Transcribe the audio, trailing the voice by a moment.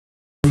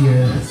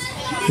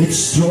It's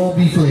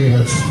strawberry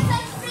flavoured.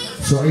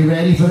 So are you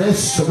ready for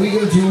this? So we're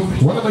going to do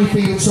one of my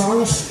favourite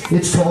songs.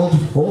 It's called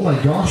Oh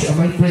My Gosh, I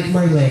Might Break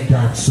My Leg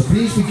Dance. So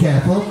please be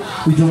careful.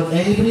 We don't want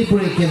anybody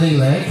breaking their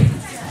leg.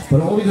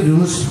 But all we're going to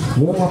do is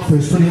warm up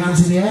first. Put your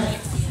hands in the air.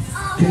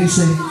 Can you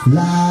say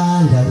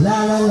la la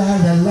la la la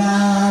la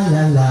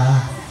la la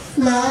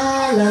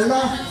la la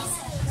la?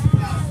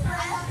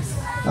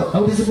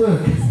 How does it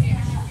work?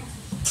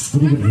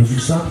 What are you going to do?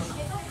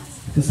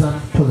 You start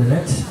pulling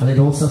it and it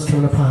all starts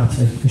coming apart.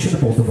 I should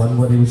have bought the one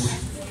where it was...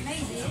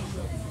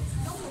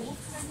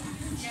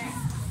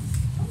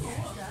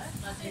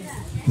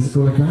 Does it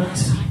go like that?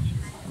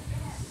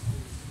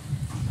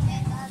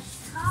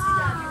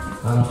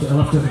 I'll have to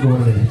have a go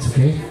in a minute,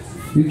 okay?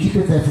 You keep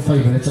it there for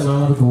 5 minutes and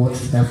I'll have a go at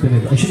helping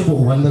it. I should have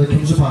bought one that it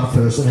comes apart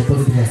first and I put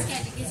it here.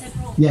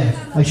 Yeah,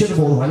 I should have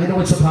bought one. You know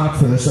it's apart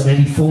first and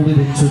then he folded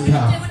it into a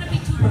car.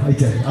 I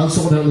did. I'll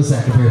sort it out in a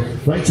second for you.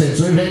 Right then,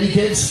 so ready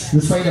kids?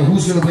 Let's find out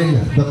who's going to win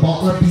the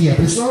bottle of beer.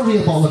 But it's not a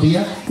real bottle of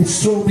beer, it's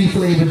strawberry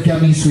flavoured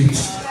gummy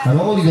sweets. And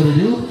all you got to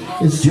do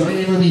is join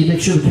in with me.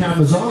 Make sure the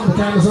camera's on. The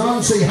camera's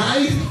on. Say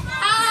hi.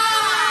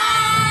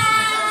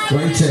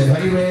 Right then,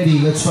 are you ready?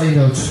 Let's find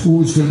out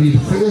who's going to be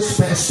the first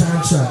best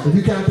dancer. If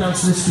you can't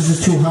dance this because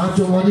it's too hard,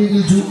 don't worry,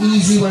 we'll do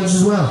easy ones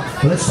as well.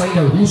 But let's find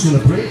out who's going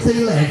to break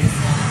their leg.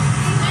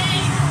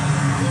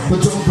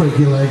 But don't break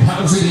your leg.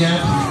 Hands in the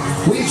air.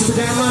 Wave to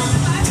the camera.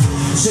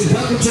 Say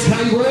welcome to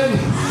Kaiwan.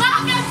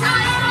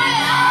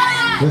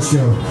 Let's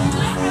go.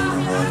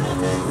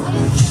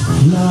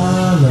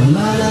 La la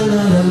la la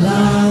la la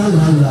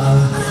la la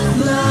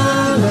la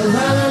la la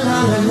la la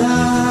la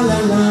la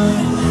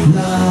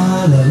la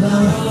la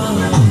la.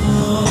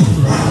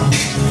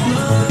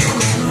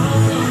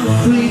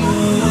 3,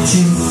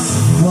 2,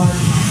 1,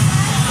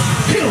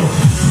 go!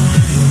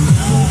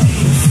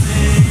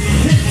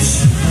 Hips,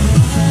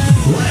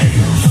 leg.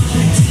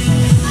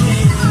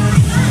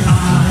 I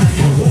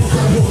can walk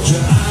on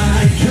water,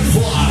 I can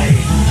fly.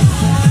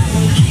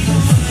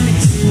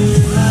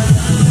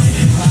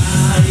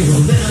 I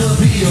will never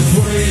be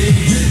afraid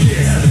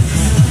again.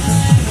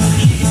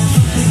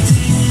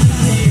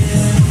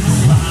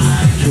 I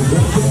can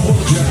walk on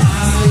water, I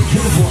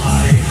can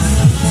fly.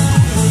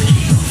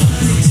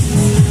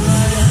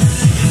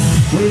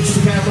 Wave to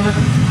the camera.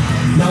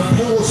 Now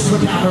pause for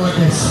the camera like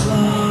this. La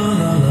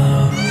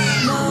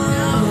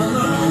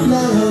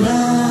la la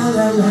la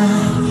la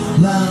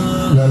la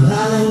la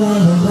la la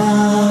la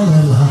la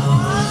la.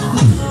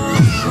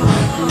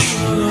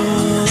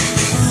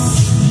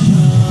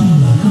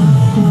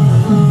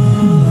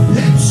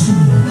 Hips,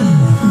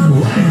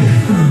 leg.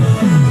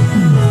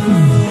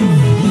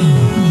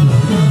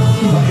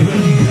 Are you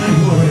ready, guys?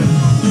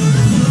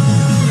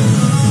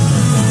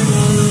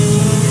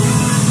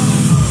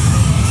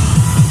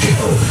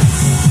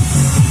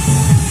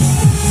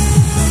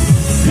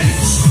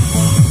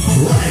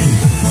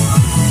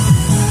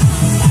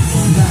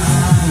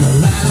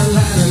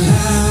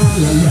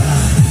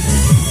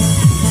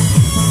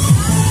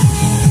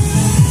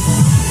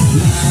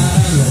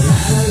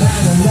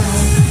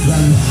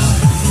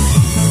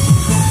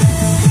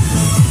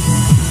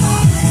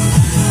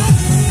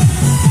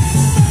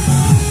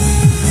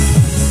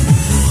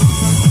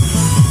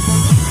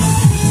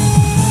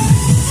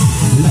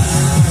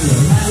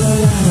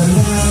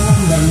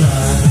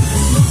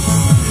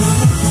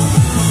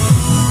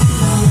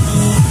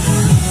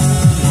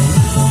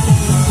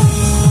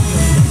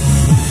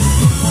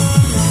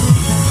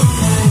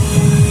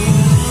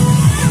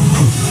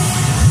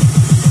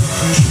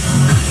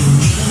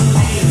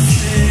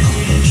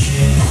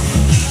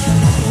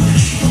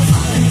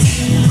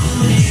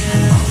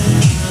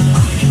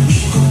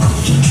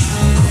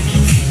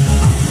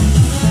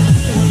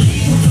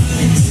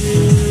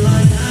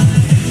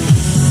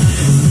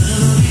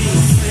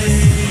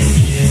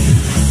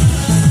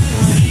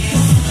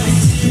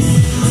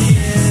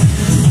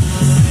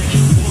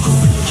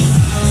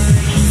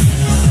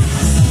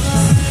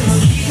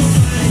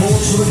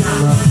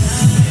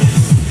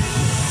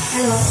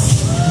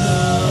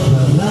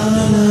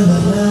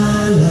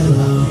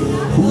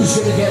 Who's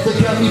gonna get the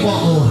gummy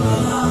bottle?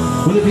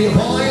 Will it be a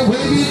boy or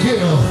will it be a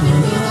girl?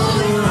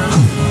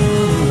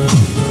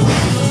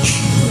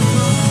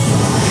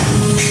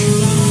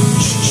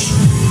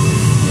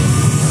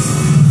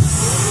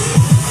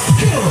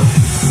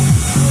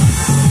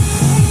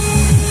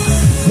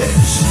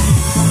 Hips,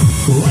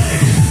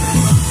 leg.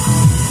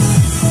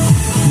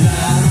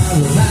 La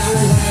la la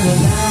la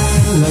la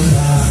la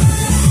la.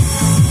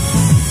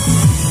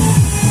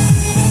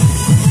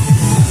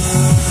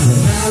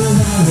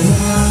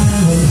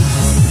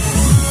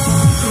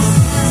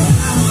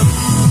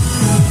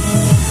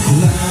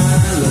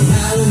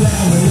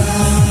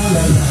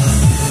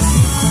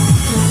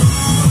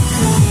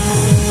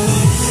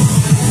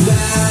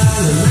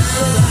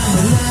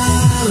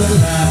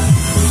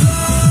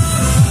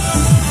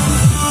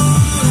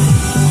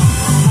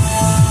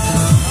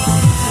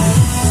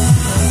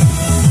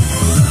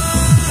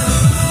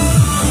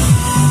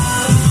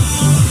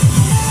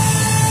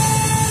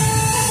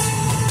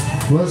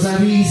 Was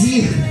that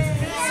easy?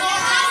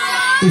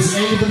 Is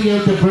anybody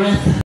out of breath?